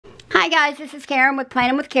Hi guys, this is Karen with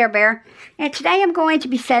Planning with Care Bear, and today I'm going to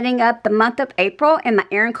be setting up the month of April in my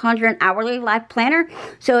Erin Condren Hourly Life Planner.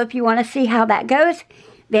 So if you want to see how that goes,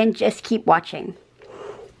 then just keep watching.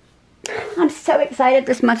 I'm so excited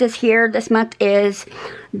this month is here. This month is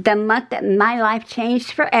the month that my life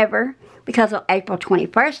changed forever because on April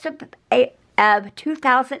 21st of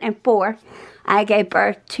 2004, I gave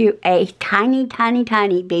birth to a tiny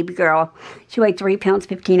baby girl. She weighed 3 pounds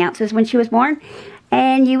 15 ounces when she was born.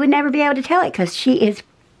 And you would never be able to tell it because she is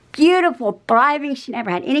beautiful, thriving. She never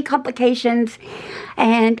had any complications.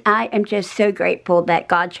 And I am just so grateful that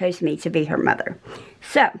God chose me to be her mother.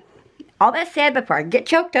 So, all that said, before I get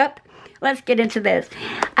choked up, let's get into this.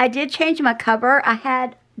 I did change my cover. I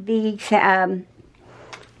had the,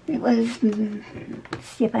 it was, let's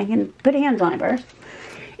see if I can put hands on it first.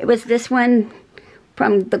 It was this one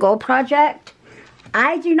from the Gold Project.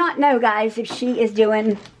 I do not know, guys, if she is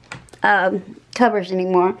doing covers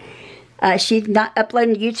anymore. She's not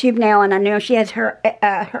uploading to YouTube now, and I know she has her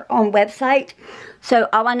own website. So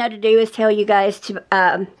all I know to do is tell you guys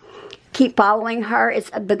to keep following her. It's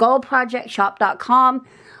thegoldprojectshop.com.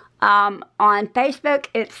 On Facebook,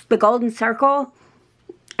 it's The Golden Circle,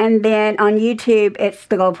 and then on YouTube, it's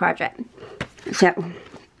The Gold Project. So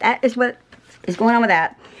that is what is going on with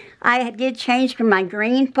that. I did change from my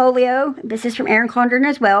green folio, this is from Erin Condren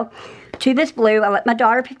as well, to this blue. I let my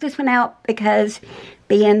daughter pick this one out because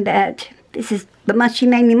being that this is the month she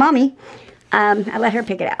made me mommy, I let her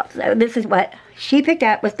pick it out. So this is what she picked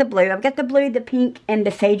out, was the blue. I've got the blue, the pink, and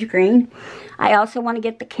the sage green. I also want to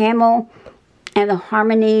get the camel and the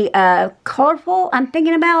harmony colorful I'm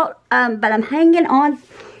thinking about, but I'm hanging on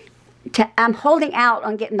to, I'm holding out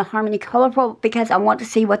on getting the harmony colorful because I want to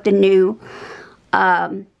see what the new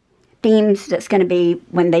themes that's going to be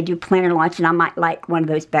when they do planner launch, and I might like one of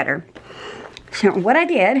those better. So what I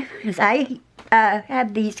did is I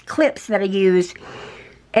have these clips that I use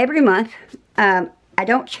every month. I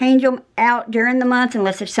don't change them out during the month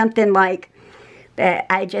unless there's something like that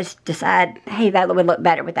I just decide, hey, that would look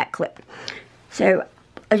better with that clip. So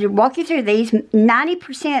as you walk you through these,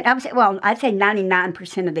 90%, I'd say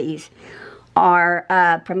 99% of these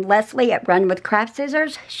are from Leslie at Run with Craft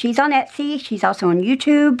Scissors. She's on Etsy. She's also on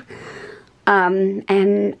YouTube.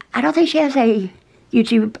 And I don't think she has a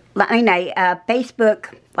YouTube, a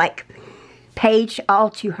Facebook like page all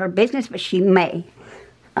to her business, but she may.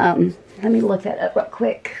 Let me look that up real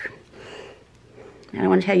quick. I don't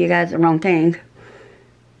want to tell you guys the wrong thing.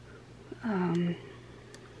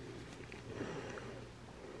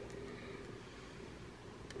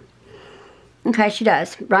 Okay, she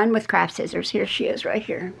does. Run with Craft Scissors. Here she is right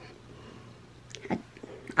here.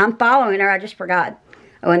 I'm following her. I just forgot.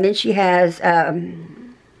 Oh, and then she has a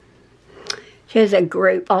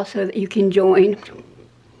group also that you can join.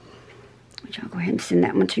 Which I'll go ahead and send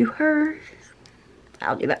that one to her.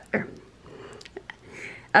 I'll do that there.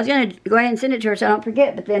 I was going to go ahead and send it to her so I don't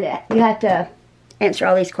forget, but then you have to answer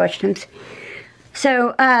all these questions.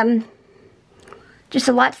 So, just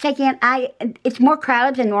a lot to take in. It's more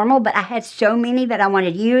crowded than normal, but I had so many that I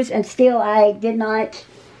wanted to use, and still I did not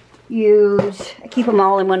use, I keep them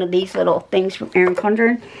all in one of these little things from Erin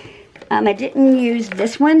Condren. I didn't use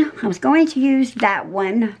this one. I was going to use that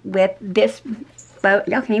one with this, but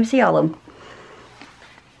y'all can't even see all of them.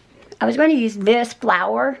 I was going to use this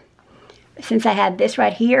flower since I had this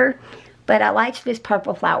right here, but I liked this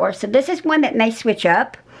purple flower. So this is one that may switch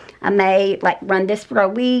up. I may like run this for a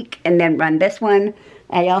week and then run this one.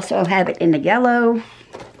 I also have it in the yellow.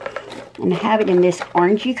 And I have it in this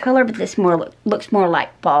orangey color, but this looks more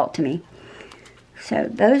like fall to me. So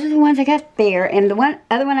those are the ones I got there. And the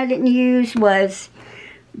other one I didn't use was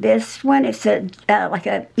this one. It's a like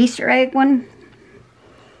a Easter egg one.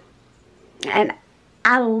 And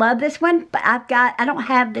I love this one, but I don't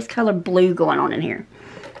have this color blue going on in here.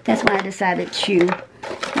 That's why I decided to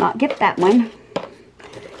not get that one.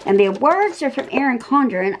 And the words are from Erin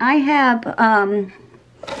Condren. I have,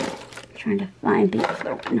 trying to find the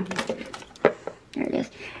other one. There it is.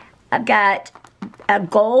 I've got a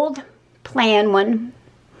gold plan one.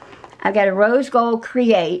 I've got a rose gold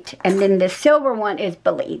create. And then the silver one is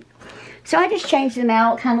believe. So I just changed them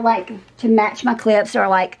out kind of like to match my clips, or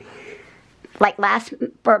like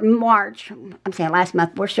for March. I'm saying last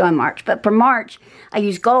month. We're still in March. But for March, I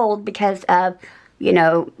used gold because of, you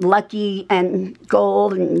know, lucky and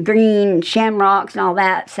gold and green and shamrocks and all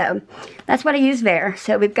that. So that's what I use there.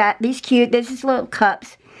 So we've got these cute, this is little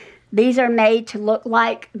cups. These are made to look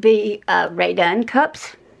like the Rae Dunn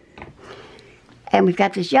cups. And we've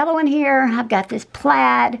got this yellow one here. I've got this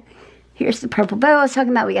plaid. Here's the purple bow I was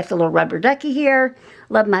talking about. We got the little rubber ducky here.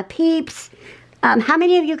 Love my peeps. How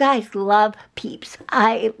many of you guys love Peeps?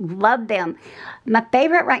 I love them. My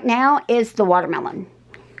favorite right now is the watermelon.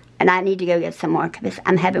 And I need to go get some more because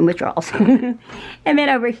I'm having withdrawals. And then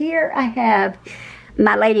over here I have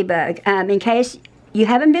my ladybug. In case you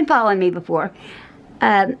haven't been following me before,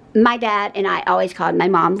 my dad and I always called my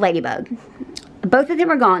mom Ladybug. Both of them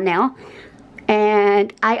are gone now.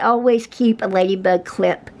 And I always keep a ladybug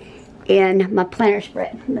clip in my planner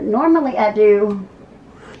spread. But normally I do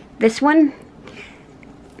this one.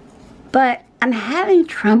 But I'm having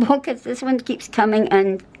trouble because this one keeps coming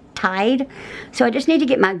untied. So I just need to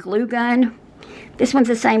get my glue gun. This one's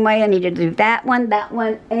the same way. I need to do that one,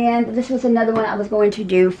 and this was another one I was going to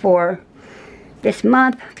do for this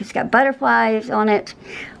month because it's got butterflies on it.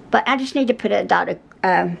 But I just need to put a dot of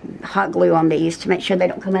hot glue on these to make sure they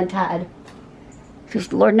don't come untied.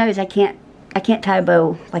 Because Lord knows I can't tie a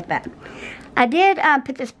bow like that. I did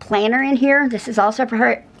put this planner in here. This is also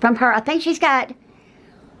from her. I think she's got,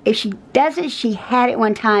 if she doesn't, she had at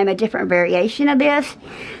one time a different variation of this.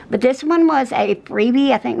 But this one was a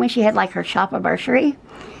freebie, I think, when she had like her shop anniversary.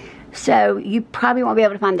 So you probably won't be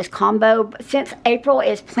able to find this combo. But since April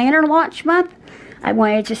is planner launch month, I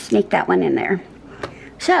wanted to sneak that one in there.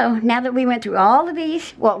 So now that we went through all of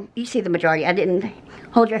these, well, you see the majority. I didn't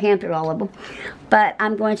hold your hand through all of them. But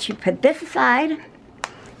I'm going to put this aside.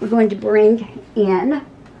 We're going to bring in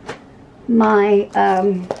my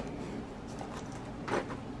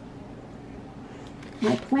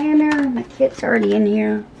my planner. My kit's already in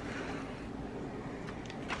here.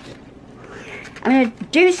 I'm going to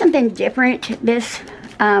do something different this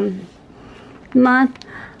month.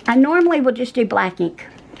 I normally will just do black ink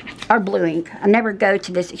or blue ink. I never go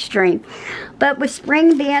to this extreme. But with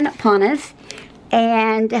spring being upon us,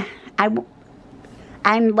 and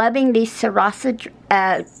I'm loving these Sarasa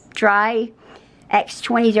Dry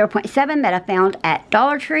X20 0.7 that I found at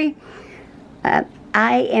Dollar Tree. I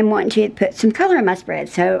am wanting to put some color in my spread.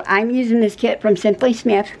 So I'm using this kit from Simply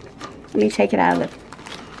Smith. Let me take it out of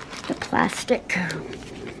the plastic.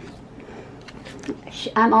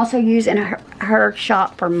 I'm also using her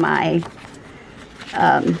shop for my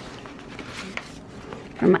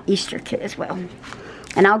Easter kit as well.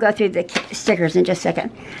 And I'll go through the stickers in just a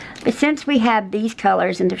second. But since we have these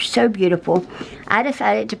colors and they're so beautiful, I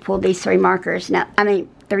decided to pull these 3 markers. Now, I mean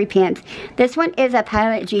 3 pens. This one is a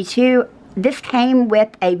Pilot G2. This came with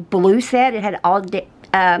a blue set. It had all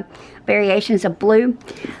variations of blue.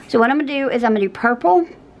 So what I'm going to do is I'm going to do purple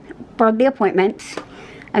for the appointments.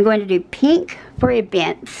 I'm going to do pink for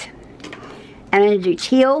events. I'm going to do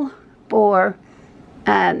teal for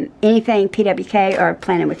anything PWK or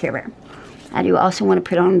Planning with Care Bear. I do also want to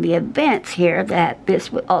put on the events here that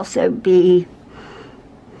this would also be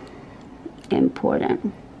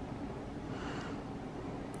important.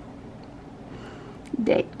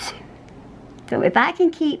 Date. So if I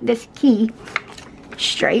can keep this key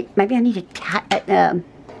straight, maybe I need to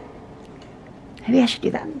maybe I should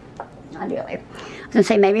do that. I'll do it later. I was going to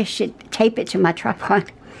say maybe I should tape it to my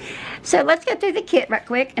tripod. So let's go through the kit right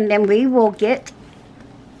quick, and then we will get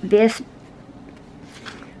this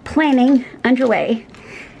planning underway.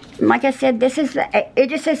 Like I said, this is it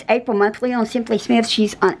just says April monthly on Simply Smith.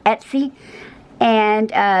 She's on Etsy, and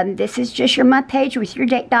this is just your month page with your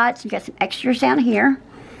date dots. You got some extras down here.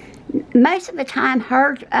 Most of the time,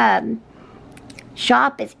 her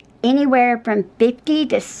shop is anywhere from 50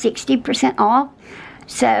 to 60% off.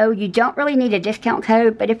 So you don't really need a discount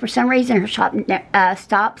code. But if for some reason her shop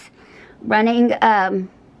stops running the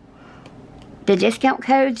discount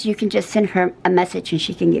codes, you can just send her a message and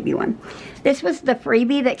she can give you one. This was the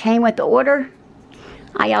freebie that came with the order.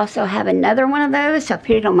 I also have another one of those, so I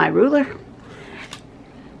put it on my ruler.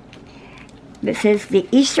 This is the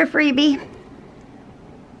Easter freebie.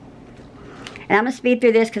 And I'm going to speed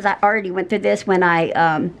through this because I already went through this when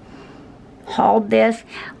I hauled this.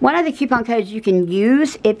 One of the coupon codes you can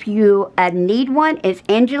use if you need one is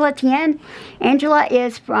Angela10. Angela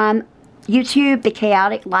is from YouTube, The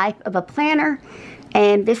Chaotic Life of a Planner,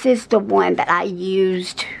 and this is the one that I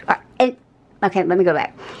used. Okay, let me go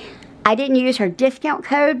back. I didn't use her discount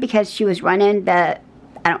code because she was running the,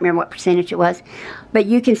 I don't remember what percentage it was, but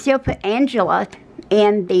you can still put Angela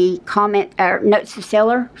in the comment or notes to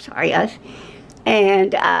seller. Sorry, us.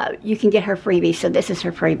 And you can get her freebie. So this is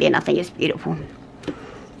her freebie, and I think it's beautiful.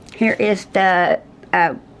 Here is the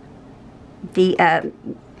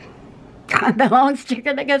long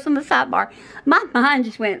sticker that goes on the sidebar. My mind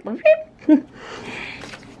just went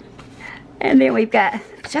and then we've got,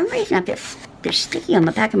 for some reason I feel they're sticky on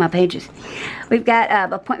the back of my pages. We've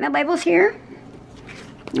got appointment labels here.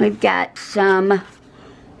 We've got some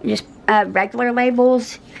just regular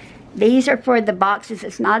labels, These are for the boxes.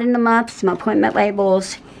 It's not in the month. It's my appointment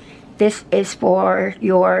labels. This is for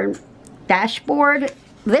your dashboard.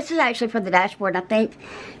 This is actually for the dashboard. I think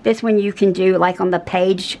this one you can do like on the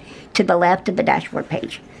page to the left of the dashboard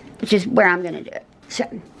page, which is where I'm going to do it.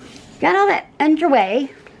 So, got all that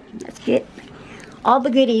underway. Let's get all the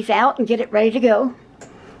goodies out and get it ready to go.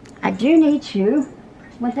 I do need to,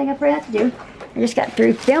 one thing I forgot to do, I just got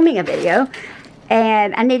through filming a video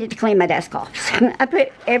and I needed to clean my desk off. So I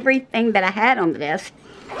put everything that I had on the desk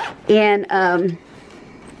in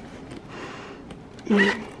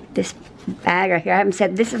this bag right here. I haven't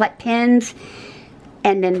said, this is like pens,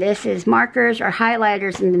 and then this is markers or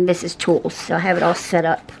highlighters, and then this is tools. So I have it all set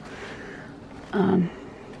up. My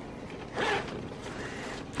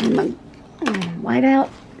whiteout,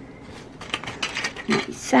 my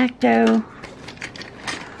Exacto,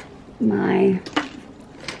 my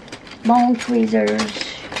long tweezers,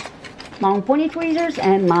 long pointy tweezers,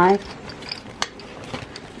 and my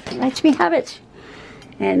Lets Me Have It,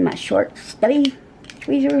 and my short stubby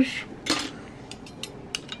tweezers.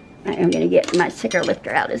 I am going to get my sticker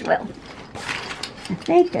lifter out as well. I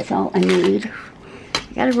think that's all I need.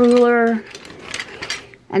 I got a ruler.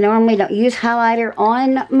 I normally don't use highlighter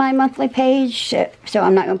on my monthly page, so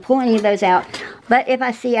I'm not going to pull any of those out. But if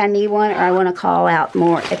I see I need one or I want to call out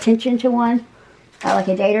more attention to one, like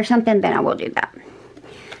a date or something, then I will do that.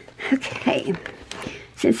 Okay.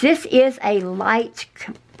 Since this is a light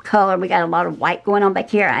color, we got a lot of white going on back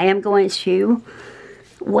here, I am going to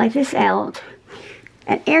wipe this out.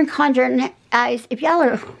 And Erin Condren, guys, if y'all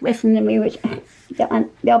are listening to me, which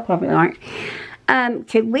y'all probably aren't,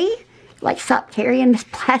 could we like stop carrying this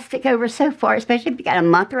plastic over so far, especially if you got a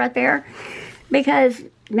month right there? Because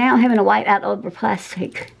now having to wipe out over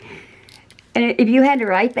plastic, and if you had to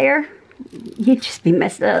write there, you'd just be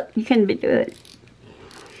messed up. You couldn't be doing it.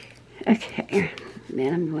 Okay,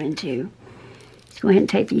 then I'm going to just go ahead and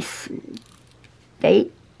take these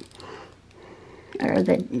date or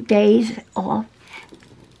the days off.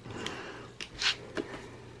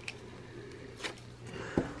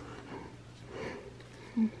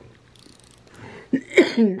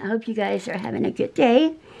 I hope you guys are having a good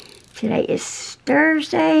day. Today is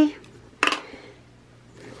Thursday.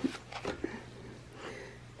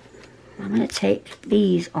 I'm going to take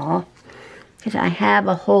these off because I have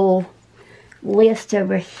a whole list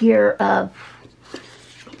over here of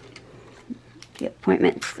the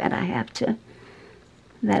appointments that I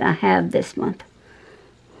have this month.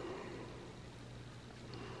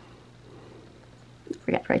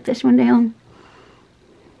 Forgot to write this one down.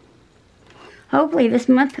 Hopefully this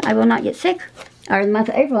month I will not get sick, or the month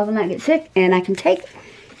of April I will not get sick, and I can take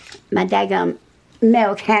my daggum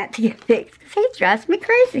male cat to get fixed, because he drives me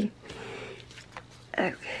crazy.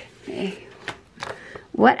 Okay.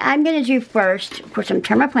 What I'm going to do first, of course I'm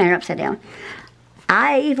turning my planner upside down.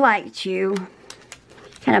 I like to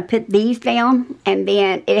kind of put these down, and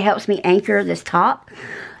then it helps me anchor this top.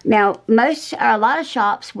 Now, a lot of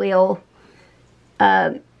shops will,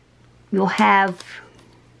 you'll have,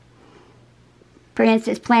 for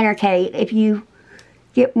instance, Planner Kate, if you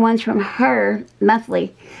get ones from her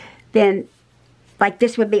monthly, then like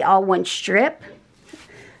this would be all one strip.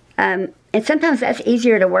 And sometimes that's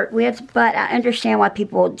easier to work with, but I understand why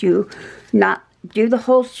people do not do the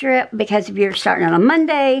whole strip, because if you're starting on a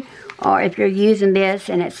Monday, or if you're using this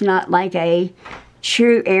and it's not like a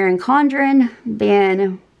true Erin Condren,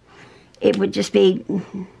 then it would just be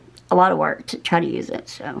a lot of work to try to use it.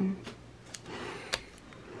 So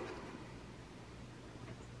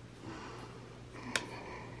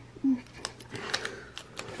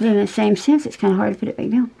but in the same sense, it's kind of hard to put it back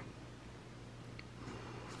down.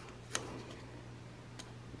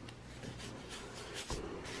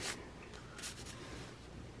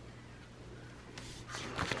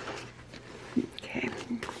 Okay.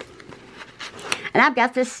 And I've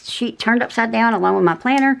got this sheet turned upside down along with my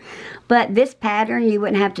planner, but this pattern, you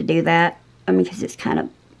wouldn't have to do that. I mean, because it's kind of,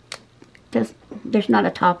 there's not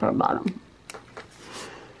a top or a bottom.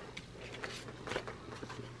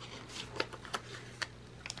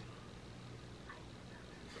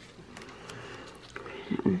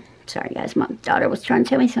 Sorry guys, my daughter was trying to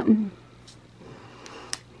tell me something.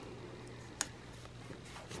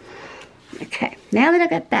 Okay, now that I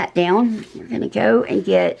got that down, we're going to go and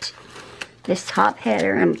get this top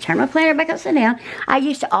header. I'm going to turn my planner back upside down. I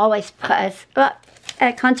used to always fuss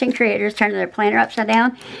at content creators turning their planner upside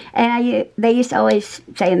down. And they used to always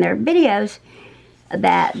say in their videos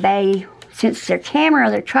that since their camera or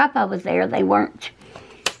their tripod was there, they weren't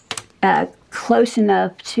close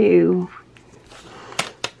enough to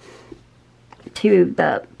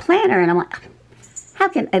the planner. And I'm like, how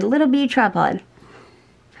can a little bitty tripod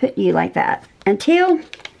put you like that until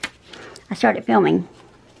I started filming.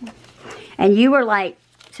 And you were like,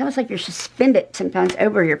 it's almost like you're suspended sometimes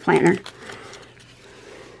over your planner.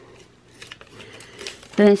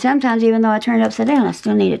 But then sometimes, even though I turn it upside down, I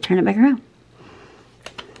still need to turn it back around.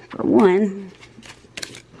 For one,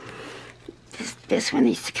 this one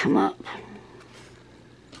needs to come up.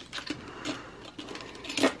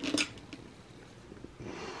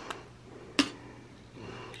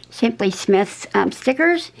 Simply Smith's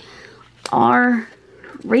stickers are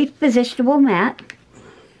repositionable matte,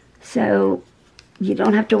 so you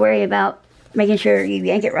don't have to worry about making sure you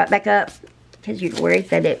yank it right back up because you're worried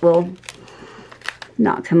that it will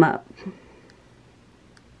not come up.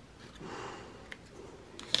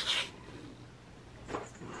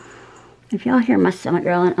 If y'all hear my stomach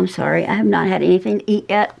growling, I'm sorry. I have not had anything to eat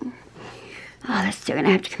yet. Oh, that's still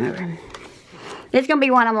gonna have to come over. It's gonna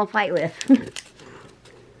be one I'm gonna fight with.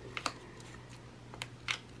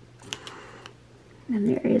 And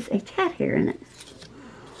there is a cat hair in it.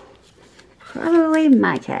 Probably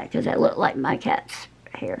my cat, because that looked like my cat's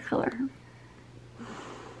hair color.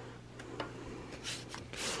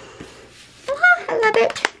 Oh, I love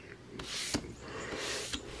it.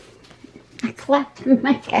 I clapped and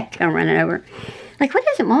my cat come running over. Like, what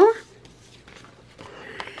is it, Mama?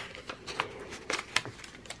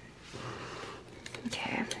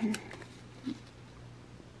 Okay.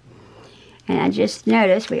 And I just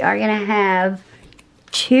noticed we are going to have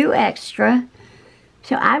 2 extra.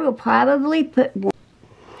 So I will probably put one.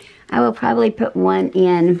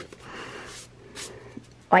 In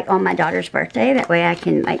like on my daughter's birthday. That way I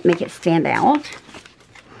can like make it stand out.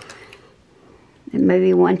 And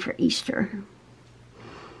maybe one for Easter.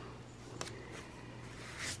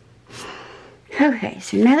 Okay,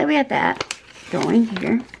 so now that we got that going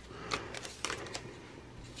here,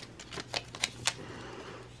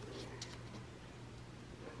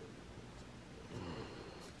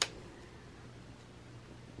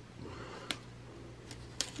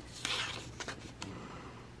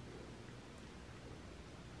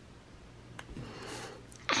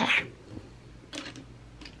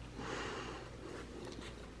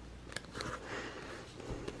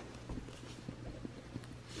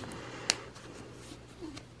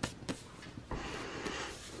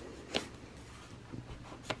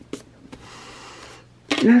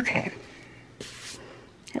 okay,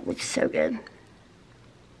 that looks so good.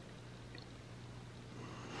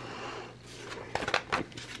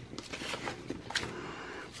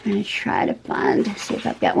 I'm going to try to see if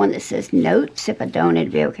I've got one that says notes. If I don't,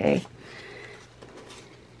 it'd be okay.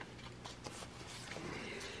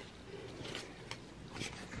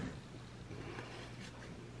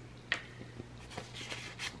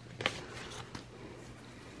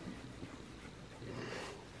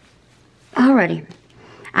 Alrighty.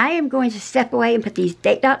 I am going to step away and put these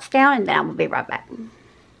date dots down, and then I will be right back.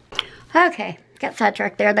 Okay, got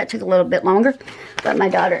sidetracked there. That took a little bit longer, but my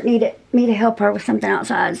daughter needed me to help her with something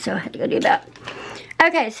outside, so I had to go do that.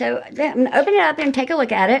 Okay, so I'm going to open it up and take a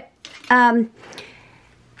look at it.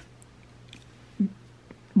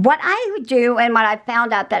 What I would do, and what I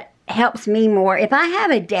found out that helps me more, if I have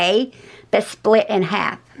a day that's split in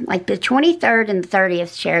half, like the 23rd and the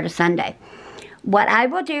 30th shared a Sunday, what I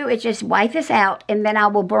will do is just wipe this out, and then I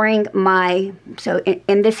will bring my, so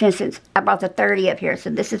in this instance, I brought the 30th here, so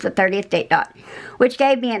this is the 30th date dot, which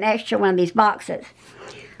gave me an extra one of these boxes.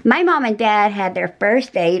 My mom and dad had their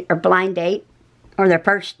first date, or blind date, or their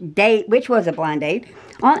first date, which was a blind date,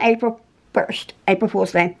 on April 1st, April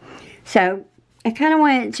Fool's Day. So I kind of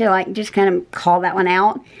wanted to like just kind of call that one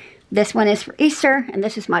out. This one is for Easter, and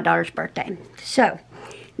this is my daughter's birthday. So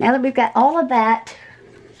now that we've got all of that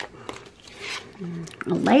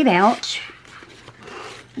laid out,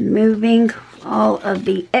 moving all of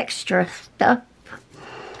the extra stuff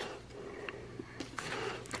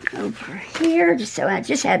over here, just so I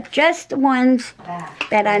just have just the ones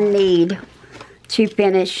that I need to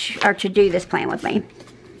finish or to do this plan with me.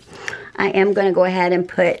 I am going to go ahead and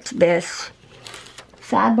put this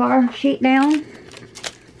sidebar sheet down.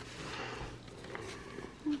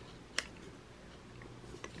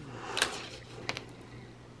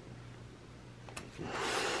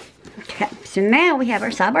 Okay, so now we have our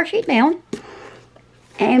sidebar sheet down,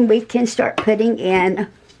 and we can start putting in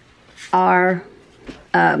our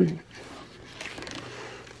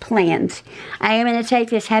plans. I am going to take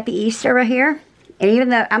this Happy Easter right here, and even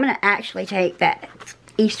though I'm going to actually take that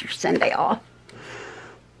Easter Sunday off,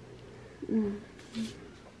 and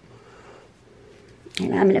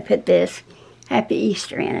I'm going to put this Happy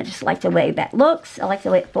Easter in. I just like the way that looks. I like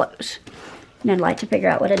the way it flows. And I'd like to figure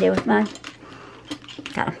out what I did with my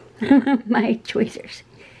tweezers.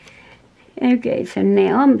 Okay, so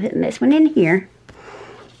now I'm putting this one in here.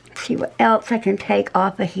 Let's see what else I can take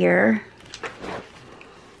off of here.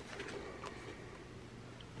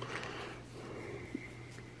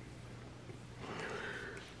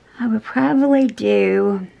 I would probably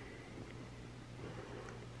do,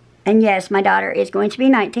 and yes, my daughter is going to be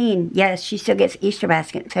 19. Yes, she still gets Easter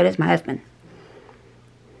basket. So does my husband.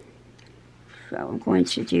 So I'm going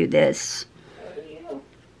to do this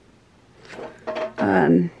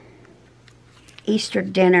Easter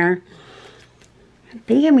dinner. I'm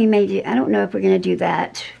thinking we may do, I don't know if we're going to do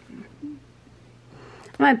that. I'm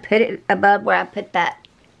going to put it above where I put that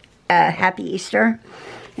Happy Easter.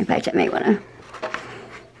 In fact, I may want to.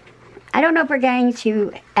 I don't know if we're going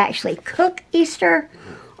to actually cook Easter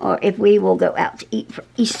or if we will go out to eat for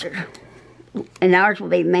Easter. And ours will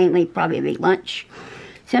be mainly probably lunch.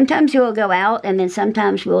 Sometimes we'll go out, and then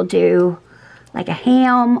sometimes we'll do like a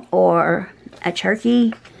ham or a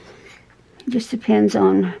turkey. It just depends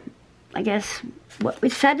on, I guess, what we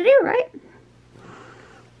decide to do, right?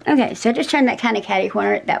 Okay, so just turn that kind of catty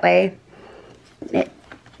corner. That way it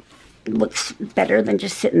looks better than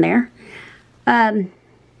just sitting there. I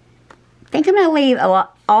think I'm going to leave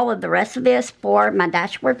all of the rest of this for my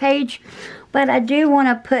dashboard page. But I do want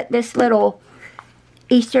to put this little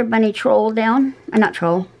Easter bunny troll down. Not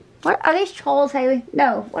troll. What are these trolls, Haley?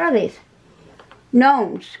 No, what are these?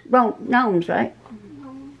 Gnomes. Gnomes, right?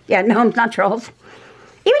 Yeah, gnomes, not trolls.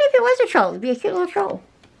 Even if it was a troll, it'd be a cute little troll.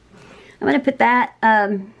 I'm going to put that,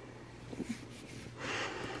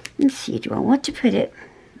 let's see, do I want to put it?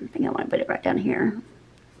 I think I want to put it right down here.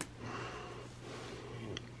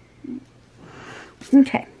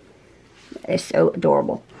 Okay. It's so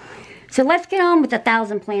adorable. So let's get on with the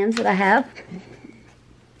 1,000 plans that I have.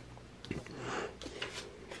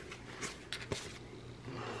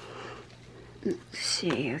 Let's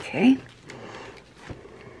see, okay.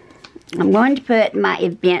 I'm going to put my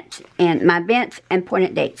events and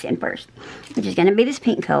important dates in first, which is going to be this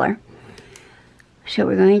pink color. So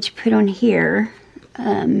we're going to put on here,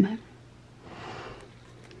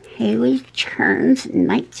 Haley turns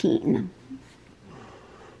 19.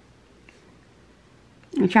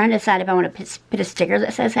 I'm trying to decide if I want to put a sticker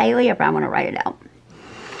that says Haley or if I want to write it out.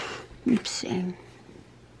 Let's see.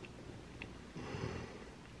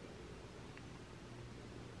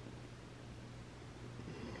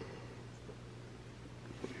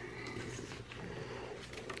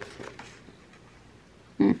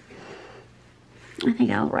 I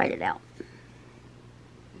think I'll write it out.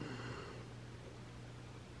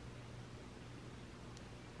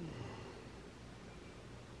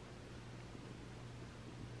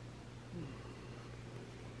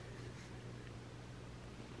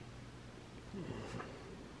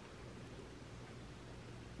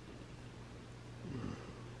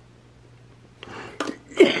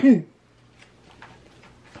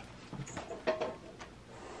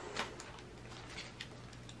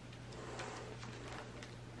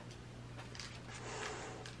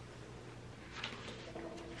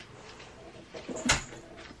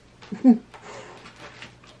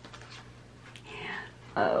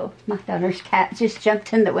 Oh, my daughter's cat just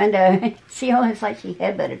jumped in the window. She almost like she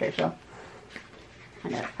headbutted herself. I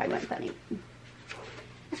know, it probably wasn't funny.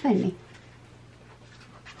 That's funny to me.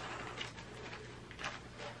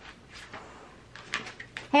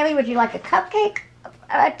 Haley, would you like a cupcake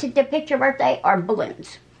to depict your birthday or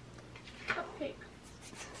balloons? Cupcake.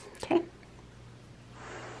 Okay.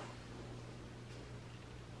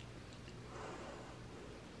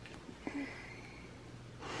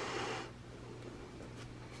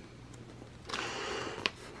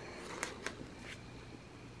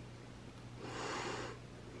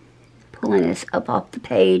 Pulling this up off the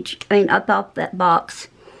page, up off that box,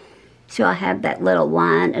 so I have that little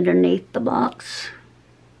line underneath the box.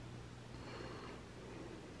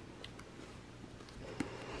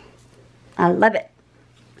 I love it.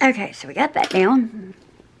 Okay, so we got that down.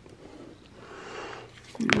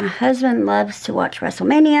 My husband loves to watch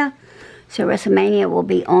WrestleMania, so WrestleMania will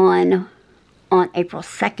be on April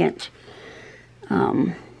 2nd.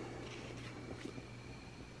 I'm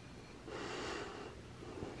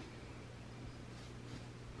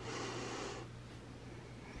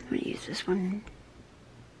going to use this one.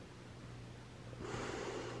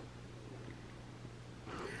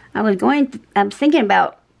 I was thinking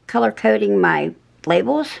about color coding my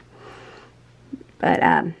labels, but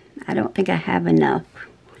I don't think I have enough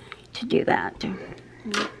to do that.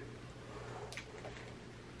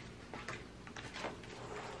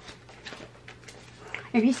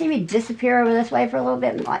 If you see me disappear over this way for a little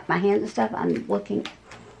bit, like my hands and stuff, I'm looking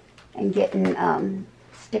and getting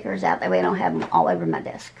stickers out. That way I don't have them all over my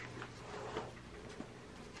desk.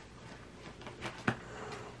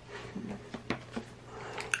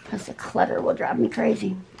 because the clutter will drive me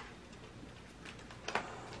crazy.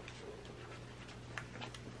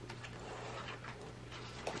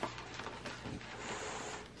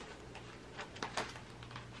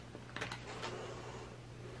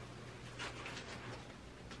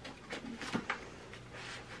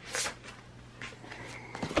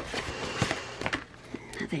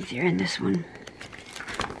 I think they're in this one.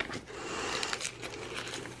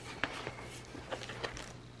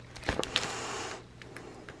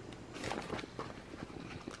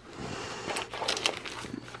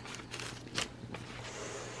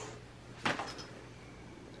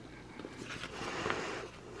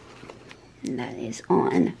 And that is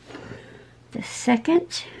on the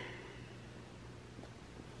 2nd.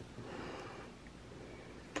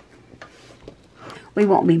 We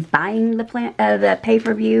won't be buying the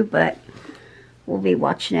pay-per-view, but we'll be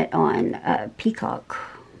watching it on Peacock.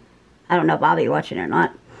 I don't know if I'll be watching it or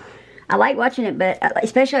not. I like watching it, but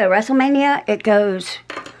especially at WrestleMania, it goes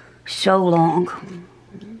so long.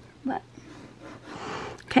 But,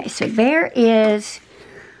 okay, so there is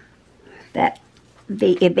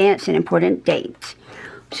the events and important dates.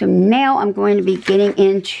 So now I'm going to be getting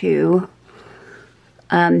into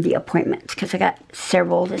the appointments, because I got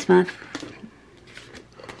several this month.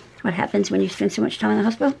 What happens when you spend so much time in the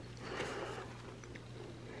hospital?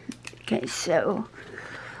 Okay, so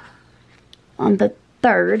on the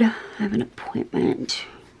 3rd, I have an appointment.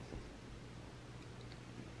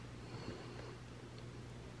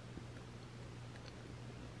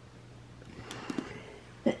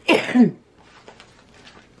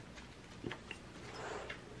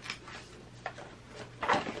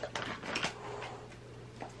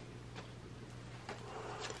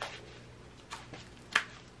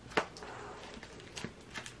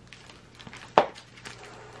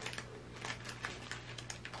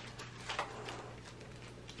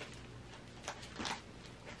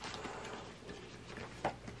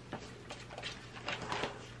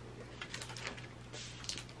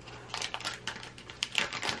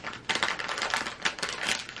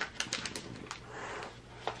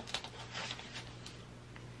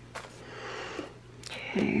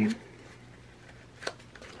 Okay.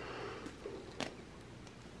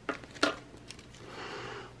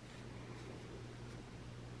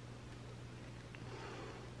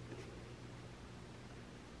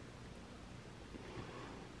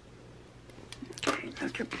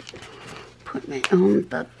 Doctor appointment on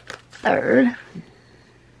the 3rd.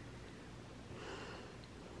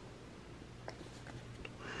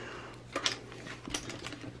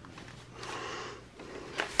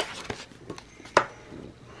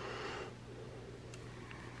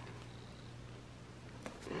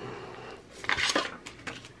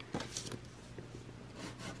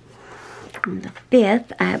 On the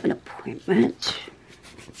 5th, I have an appointment.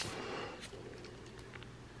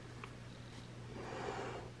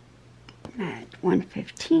 At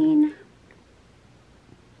 1:15.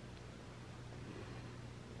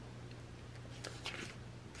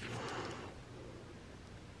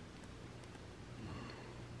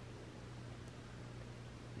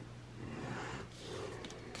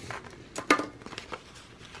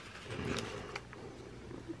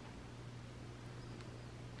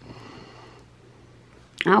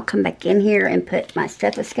 I'll come back in here and put my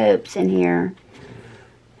stethoscopes in here.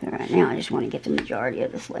 So right now, I just want to get the majority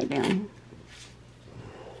of this laid down.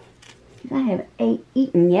 I haven't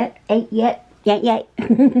eaten yet. Ate yet. Yet.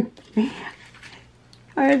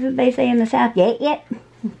 Or as they say in the South, yet.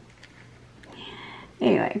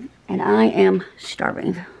 Anyway, and I am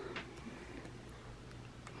starving.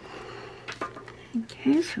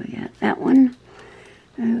 Okay, so we got that one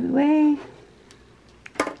out of the way.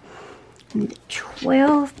 On the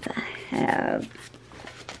 12th, I have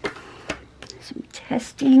some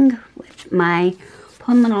testing with my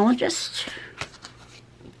pulmonologist.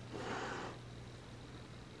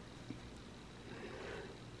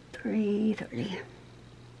 3:30.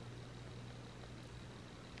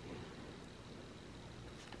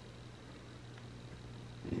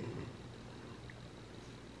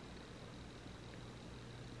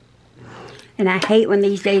 And I hate when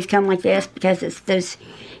these days come like this, because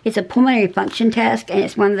it's a pulmonary function test, and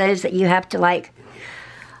it's one of those that you have to, like,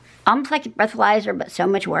 almost like a breathalyzer, but so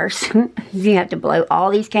much worse. You have to blow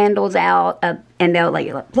all these candles out, and they'll let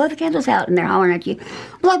you blow the candles out, and they're hollering at you,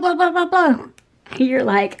 blow, blow, blow, blow, blow. You're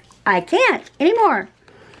like, I can't anymore.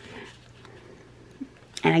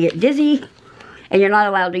 And I get dizzy, and you're not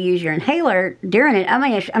allowed to use your inhaler during it. I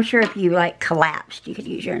mean, I'm sure if you, like, collapsed, you could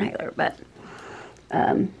use your inhaler, but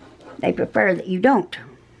they prefer that you don't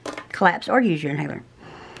collapse or use your inhaler.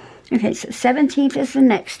 Okay, so 17th is the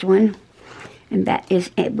next one. And that is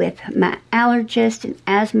with my allergist and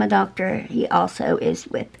asthma doctor. He also is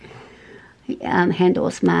with, he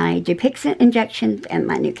handles my Dupixent injections and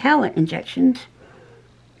my Nucala injections.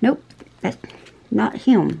 Nope, that's not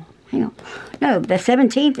him. Hang on. No, the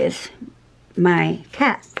 17th is my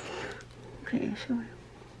cat. Okay, so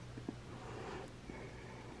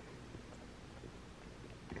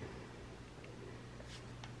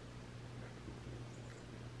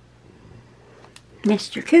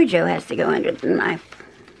Mr. Cujo has to go under the knife.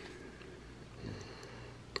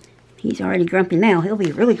 He's already grumpy now. He'll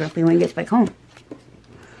be really grumpy when he gets back home.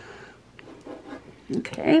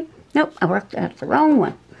 Okay. Nope, I worked out the wrong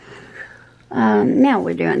one. Now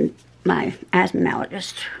we're doing my asthma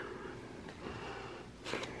allergist.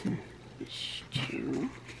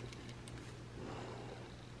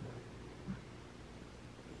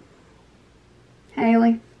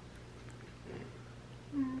 Haley.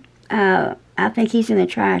 I think he's in the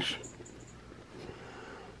trash.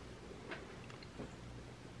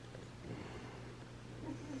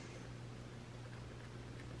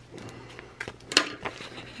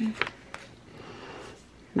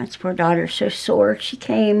 My poor daughter's so sore. She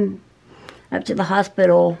came up to the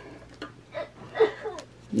hospital.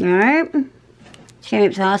 Alright? She came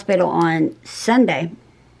up to the hospital on Sunday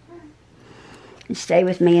and stayed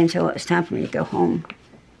with me until it was time for me to go home.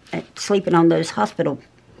 Sleeping on those hospital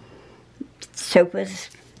sofas,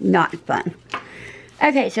 not fun.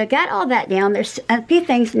 Okay, so I got all that down. There's a few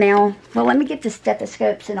things now. Well, let me get the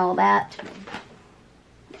stethoscopes and all that.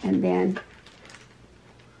 And then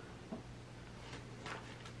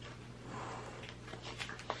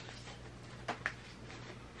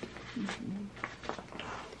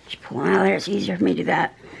just pull them out of there. It's easier for me to do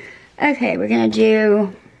that. Okay, we're going to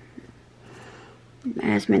do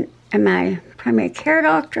asthma and my primary care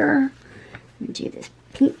doctor. I'm going to do this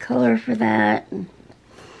pink color for that.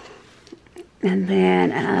 And then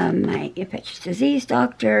my infectious disease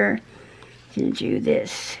doctor. I'm going to do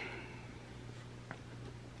this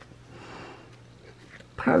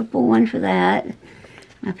purple one for that.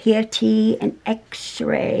 My PFT and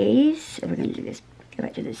x-rays. So we're going to do this, go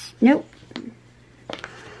back to this, nope. I'm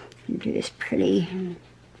going to do this pretty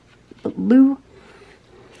blue.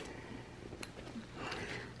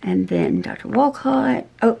 And then Dr. Walcott,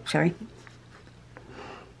 oh, sorry.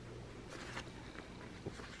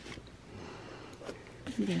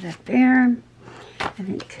 Do that there. And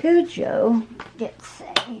then Cujo gets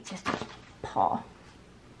just a paw.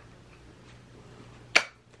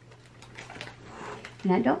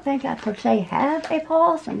 And I don't think I per se have a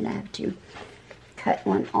paw, so I'm going to have to cut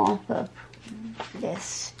one off of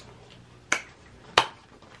this.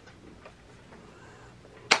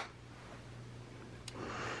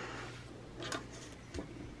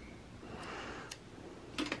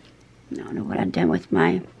 I don't know what I've done with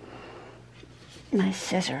my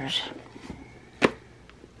scissors.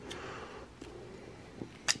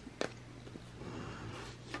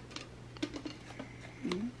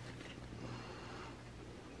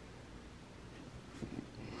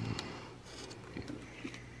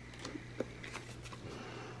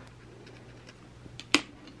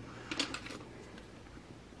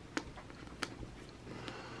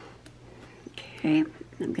 Okay,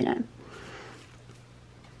 I'm gonna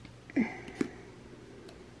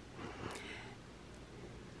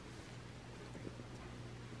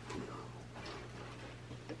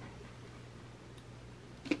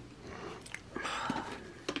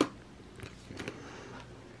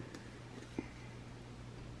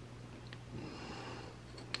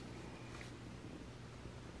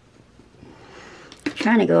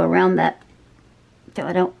trying to go around that so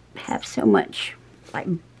I don't have so much like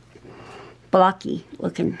blocky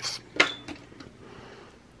looking.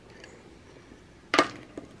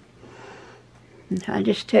 And so I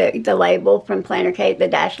just took the label from Planner Kate, the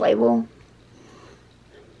dash label,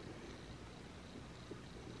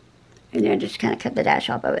 and then just kind of cut the dash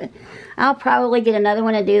off of it. I'll probably get another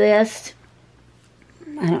one to do this.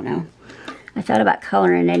 I don't know. I thought about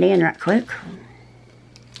coloring it in right quick.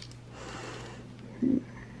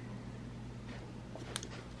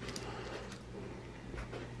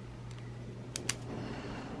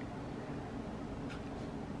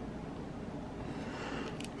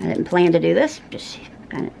 I didn't plan to do this, just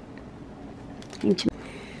kind of came to me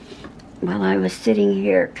while I was sitting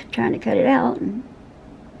here trying to cut it out. And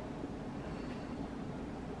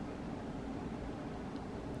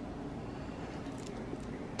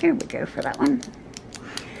there we go for that one.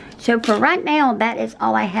 So for right now, that is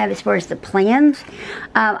all I have as far as the plans.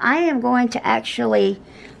 I am going to actually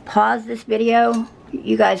pause this video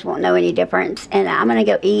you guys won't know any difference. And I'm going to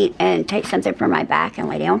go eat and take something for my back and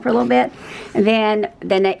lay down for a little bit. And then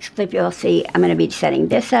the next clip you'll see, I'm going to be setting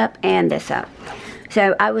this up and this up.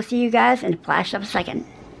 So I will see you guys in a flash of a second.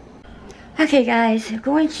 Okay guys, I'm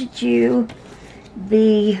going to do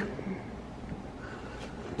the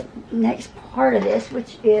next part of this,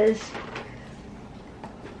 which is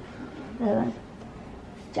the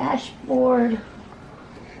dashboard.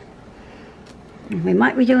 We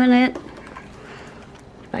might be doing it.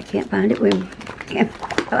 If I can't find it, we can.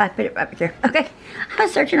 Oh, I put it right there. Okay. I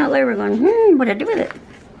was searching all over going, what do I do with it?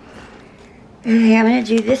 Okay, I'm going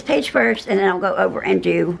to do this page first, and then I'll go over and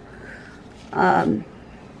do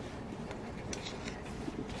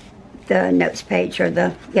the notes page, or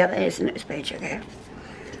yeah, that is the notes page, okay.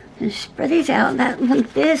 And spread these out.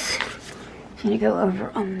 This is going to go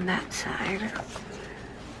over on that side.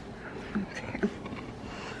 Okay.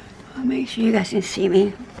 I'll make sure you guys can see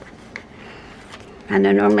me. I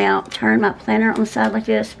know normally I'll turn my planner on the side like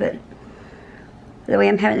this, but the way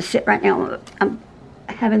I'm having to sit right now, I'm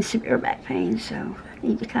having severe back pain, so I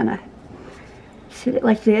need to kind of sit it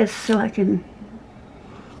like this so I can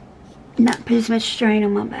not put as much strain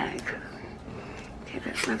on my back. Okay,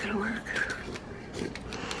 that's not going to work.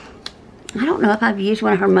 I don't know if I've used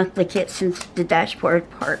one of her monthly kits since the dashboard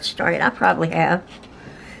part started. I probably have.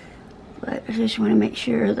 But I just want to make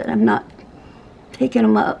sure that I'm not taking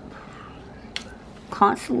them up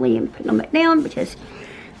constantly and putting them back down, because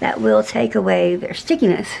that will take away their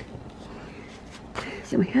stickiness.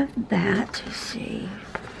 So we have that. Let's see.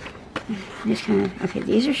 Just kind of, okay,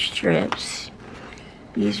 these are strips.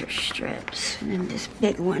 These are strips. And then this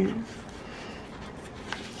big one.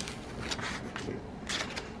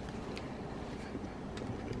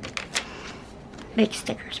 Big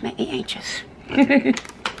stickers make me anxious.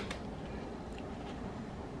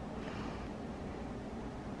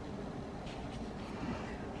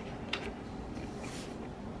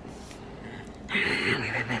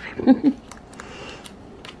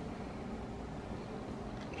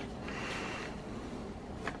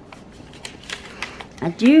 I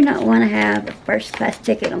do not want to have a first class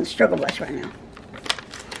ticket on the struggle bus right now.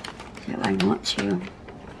 So I want to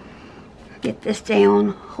get this down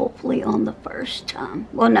hopefully on the first time.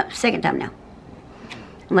 Well, no, second time now.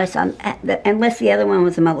 Unless unless the other one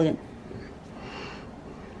was a mulligan.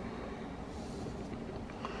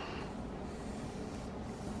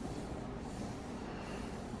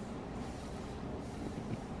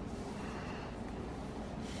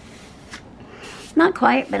 Not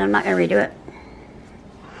quite, but I'm not going to redo it.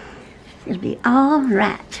 It'll be all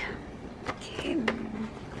right. Okay.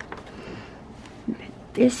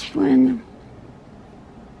 Put this one.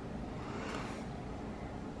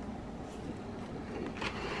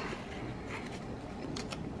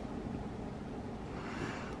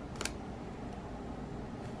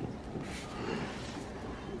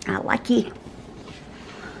 I like it.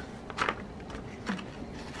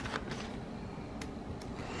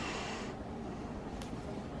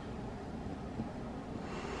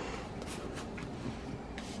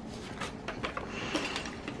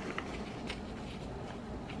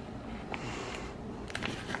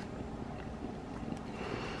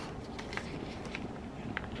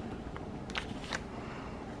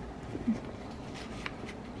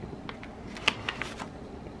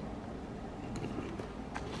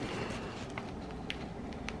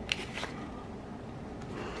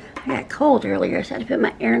 I got cold earlier, so I had to put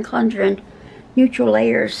my Erin Condren neutral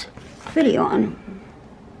layers hoodie on.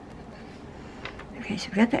 Okay, so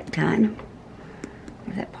we got that done.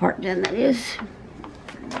 Got that part done, that is.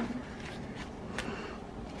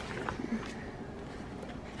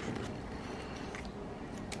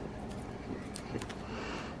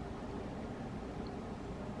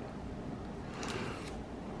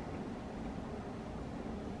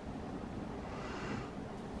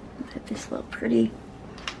 Put this little pretty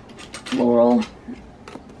floral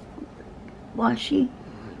washi,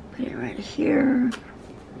 put it right here.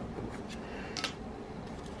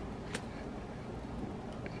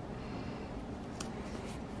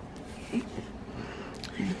 Okay.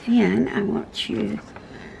 And then I want to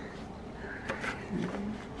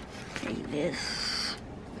take this.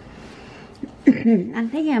 I'm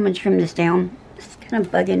thinking I'm going to trim this down. It's kind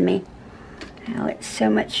of bugging me how it's so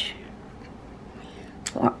much.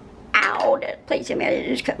 Ow, that place in me, I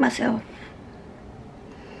just cut myself.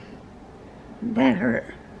 That hurt.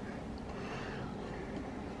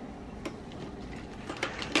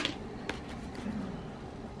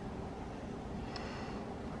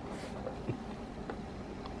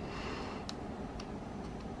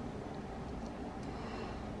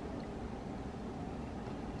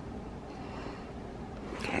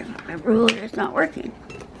 Okay, My ruler is not working.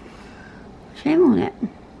 Shame on it.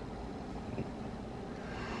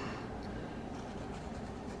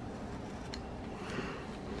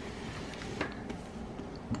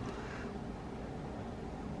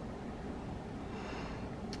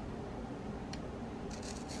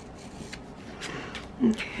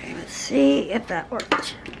 Okay, let's see if that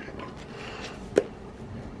worked.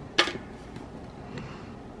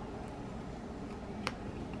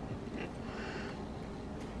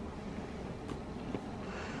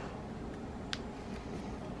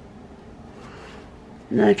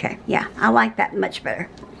 Okay, yeah, I like that much better.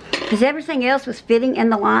 Because everything else was fitting in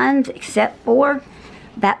the lines except for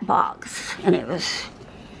that box. And it was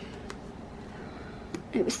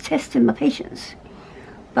testing my patience.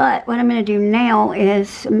 But what I'm going to do now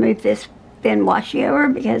is move this thin washi over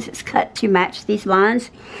because it's cut to match these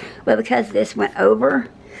lines. But because this went over,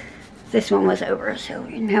 this one was over. So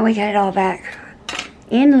now we got it all back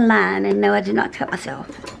in line. And no, I did not cut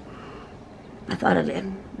myself. I thought I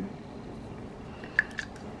did.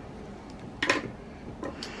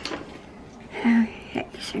 Okay,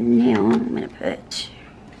 so now I'm going to put...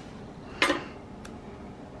 I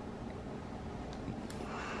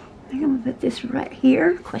think I'm going to put this right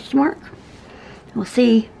here, question mark. We'll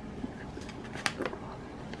see.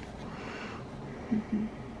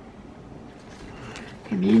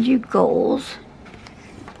 I'm going to do goals.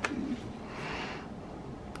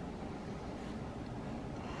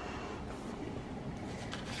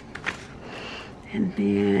 And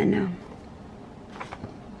then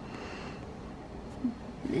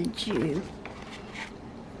do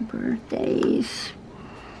birthdays.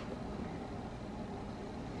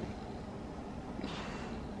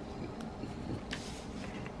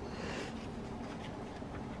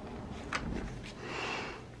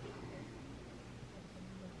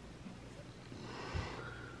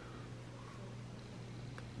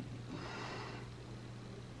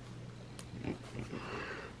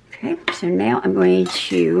 Okay, so now I'm going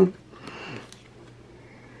to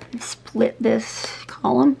split this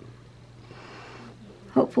column,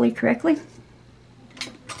 hopefully correctly.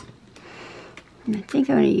 And I think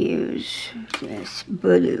I'm going to use this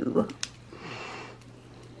blue.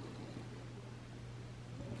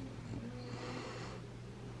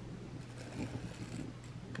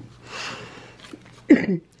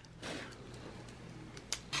 I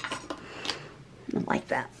like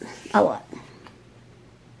that a lot.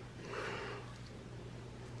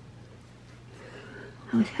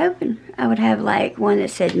 I was hoping I would have like one that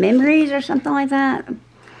said memories or something like that.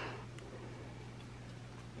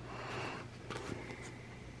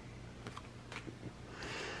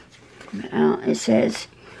 It says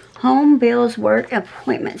home, bills, work,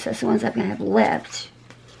 appointments. That's the ones I'm going to have left.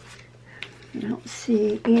 I don't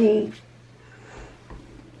see any.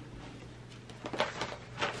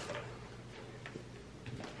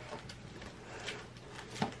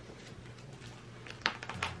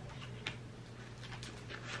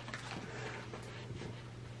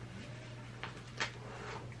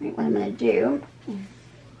 What I'm going to do,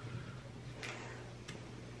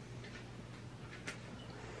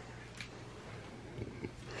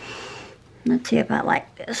 let's see if I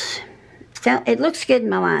like this. It looks good in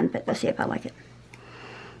my mind, but let's see if I like it.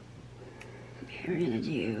 We're going to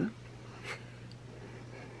do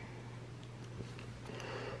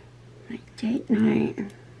like date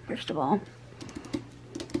night, first of all.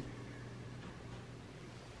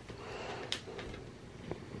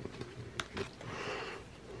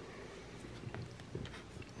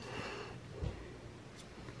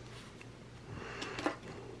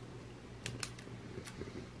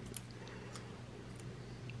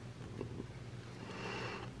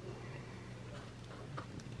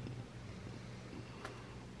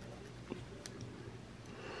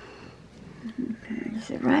 Okay, is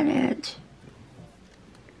it right at?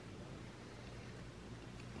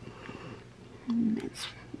 That's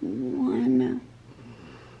one,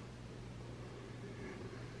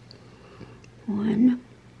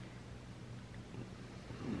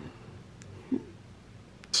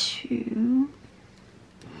 two,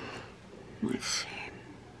 let's see.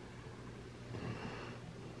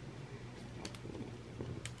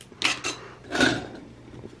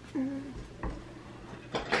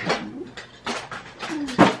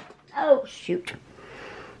 Oh, shoot.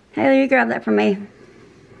 Haley, you grab that for me.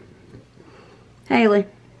 Haley,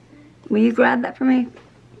 will you grab that for me?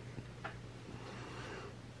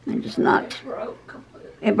 It just knocked.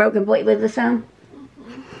 It broke completely this time?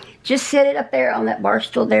 Just set it up there on that bar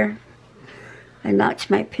stool there. I knocked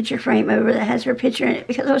my picture frame over that has her picture in it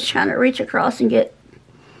because I was trying to reach across and get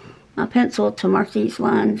my pencil to mark these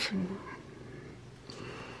lines.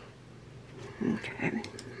 Okay.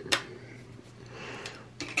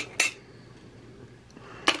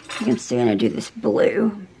 think I'm still going to do this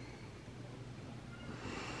blue.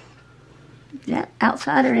 Is that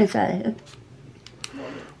outside or inside?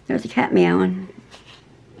 There's a cat meowing.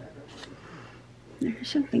 There's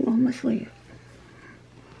something on my sleeve.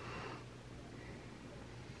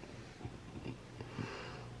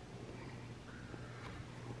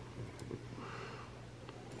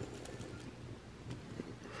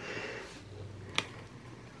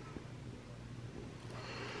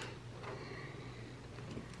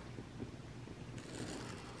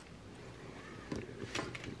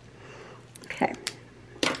 Okay,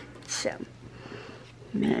 so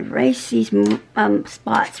I'm going to erase these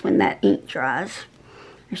spots when that ink dries.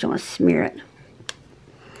 I just don't want to smear it.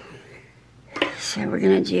 So we're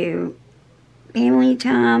going to do family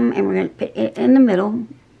time, and we're going to put it in the middle.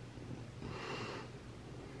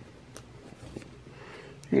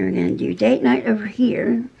 Then we're going to do date night over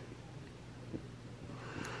here.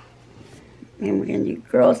 And we're going to do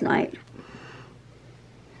girls' night.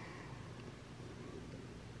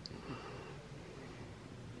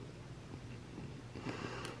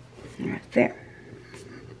 Right there.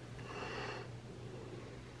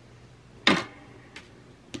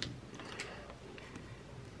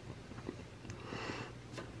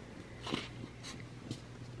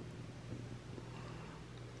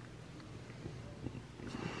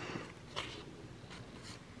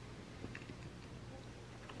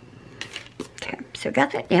 Okay, so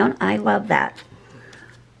got that down. I love that.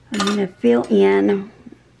 I'm going to fill in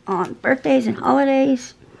on birthdays and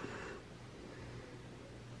holidays.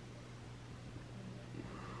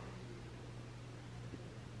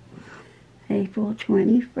 April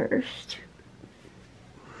 21st.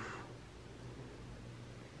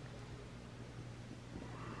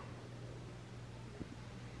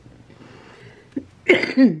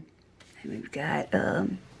 And we've got,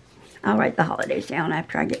 I'll write the holidays down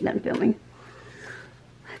after I get done filming.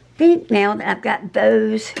 I think now that I've got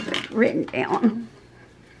those written down,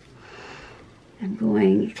 I'm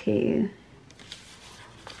going to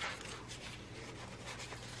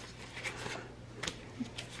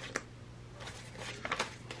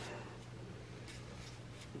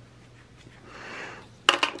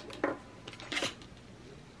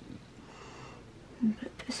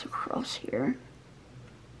put this across here.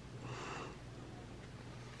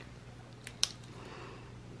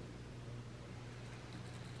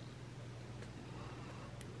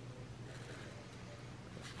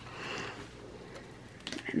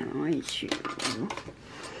 And I'm going to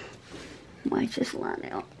white this line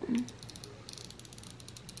out.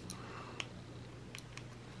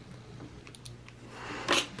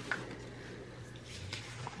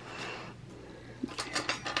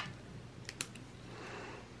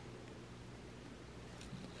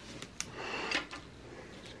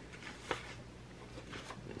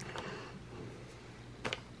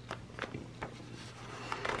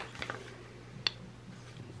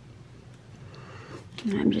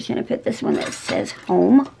 And I'm just going to put this one that says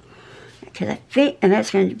home, because I think, and that's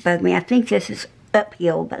going to bug me, I think this is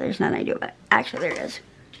uphill, but there's nothing I do about it. Actually, there is.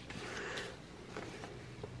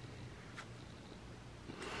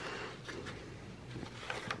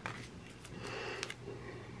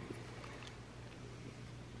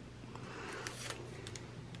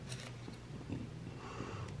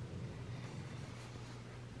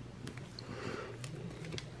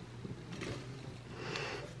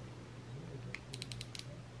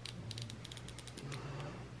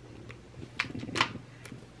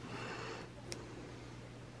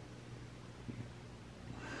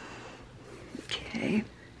 Okay,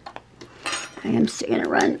 I am still going to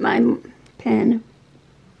run my pen.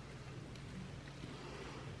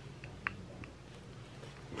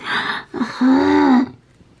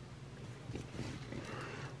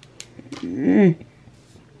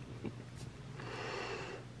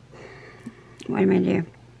 What am I going to do?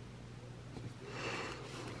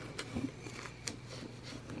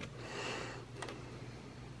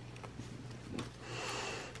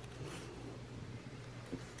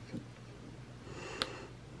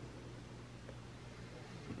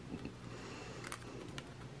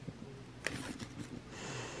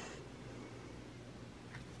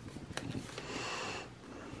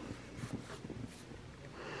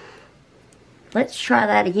 Let's try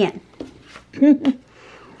that again.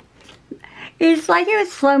 It's like it was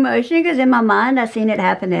slow motion, because in my mind I seen it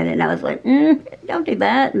happening, and I was like, don't do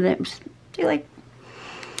that. And then it was too late.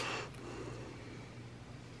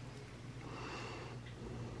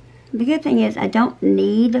 The good thing is I don't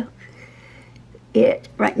need it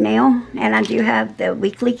right now, and I do have the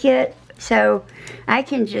weekly kit, so I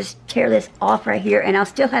can just tear this off right here, and I'll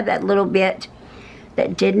still have that little bit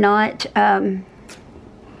that did not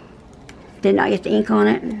Did not get the ink on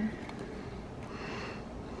it.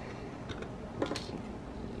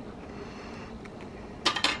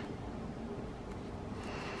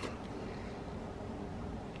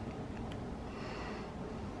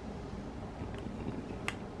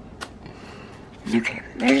 Okay,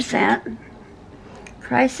 there's that.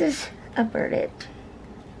 Crisis averted.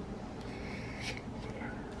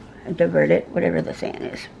 Diverted, whatever the saying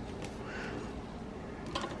is.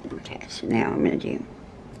 Okay, so now I'm going to do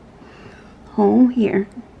home here.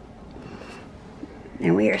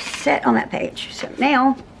 And we are set on that page. So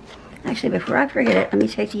now, actually before I forget it, let me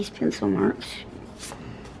take these pencil marks.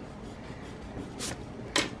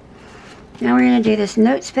 Now we're going to do this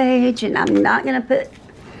notes page, and I'm not going to put,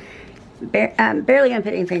 I'm barely going to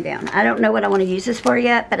put anything down. I don't know what I want to use this for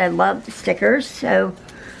yet, but I love the stickers, so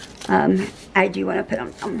I do want to put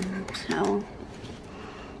them down. So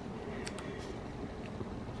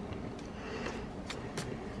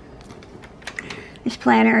this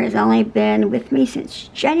planner has only been with me since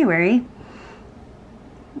January,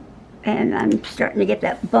 and I'm starting to get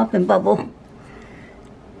that bump and bubble.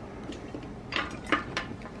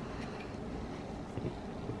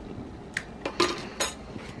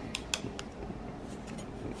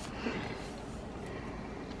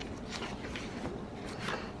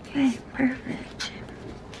 Okay, perfect.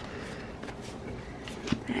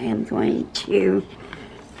 I am going to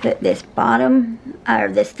put this bottom, or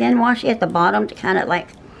this thin washi at the bottom to kind of like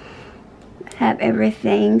have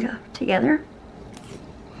everything together.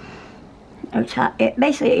 On top, it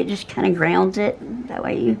basically just kind of grounds it. That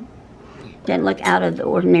way you didn't look out of the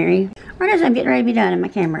ordinary. Right as I'm getting ready to be done and my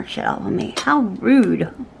camera shut off on me. How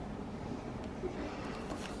rude.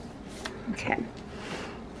 Okay.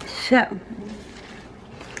 So,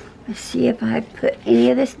 let's see if I put any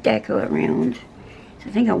of this deco around. I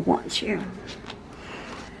think I want to.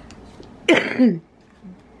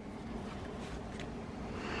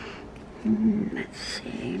 Let's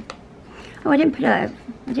see. Oh, I didn't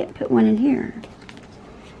put one in here.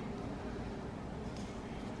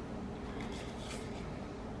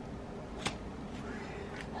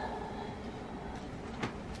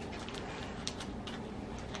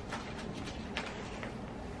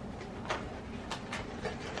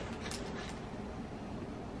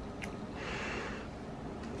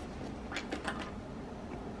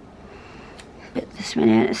 Put this one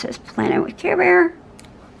in. It says Planner with Care Bear.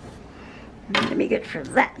 That'll be good for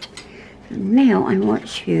that. Now I want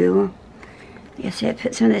to, like I said,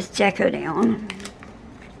 put some of this deco down.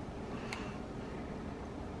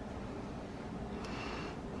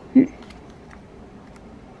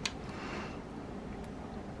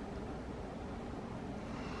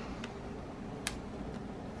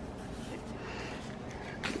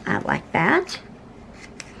 I like that.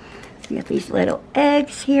 We got these little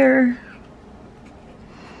eggs here.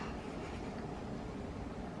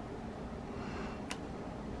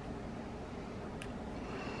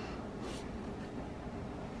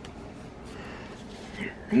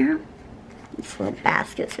 There. This little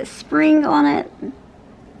basket says spring on it.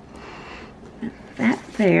 That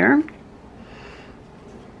there.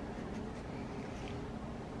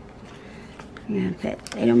 And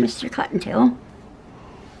put little Mr. Cottontail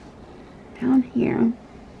down here.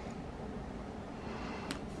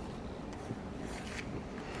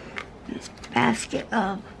 This basket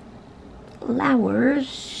of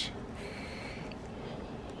flowers.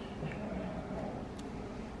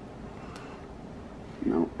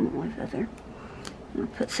 No, more feather. I'll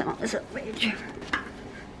put some on this other page.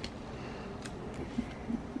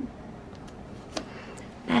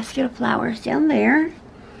 Basket of flowers down there.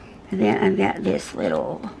 And then I've got this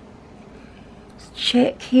little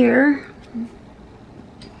chick here.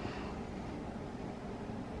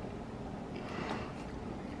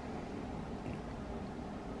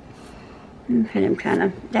 And put him kind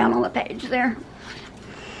of down on the page there.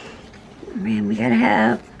 And we gotta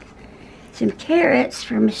have some carrots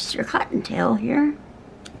for Mr. Cottontail here.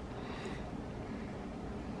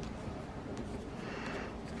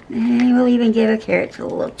 And we'll even give a carrot to the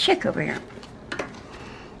little chick over here.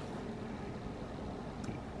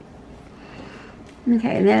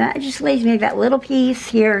 Okay, and then that just leaves me that little piece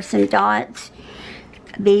here, some dots.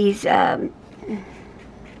 These, I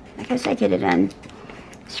guess I could have done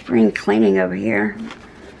spring cleaning over here.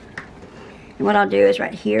 And what I'll do is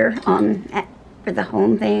right here for the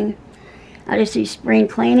home thing, I'll just do spring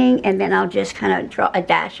cleaning, and then I'll just kind of draw a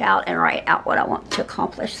dash out and write out what I want to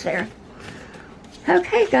accomplish there.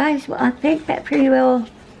 Okay, guys, well, I think that pretty well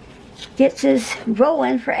gets us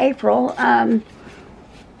rolling for April.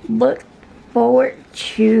 Look forward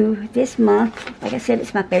to this month. Like I said,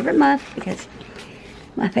 it's my favorite month because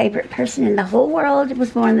My favorite person in the whole world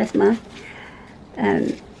was born this month.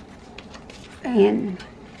 And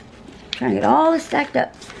trying to get all this stacked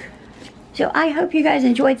up. So I hope you guys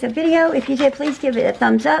enjoyed the video. If you did, please give it a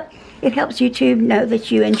thumbs up. It helps YouTube know that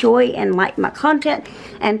you enjoy and like my content,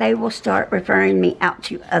 and they will start referring me out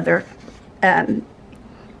to other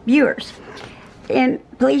viewers. And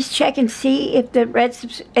please check and see if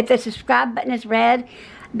the subscribe button is red.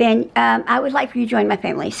 Then I would like for you to join my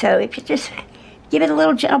family. So if you just give it a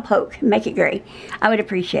little gentle poke, make it great, I would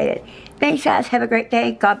appreciate it. Thanks, guys. Have a great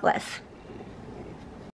day. God bless.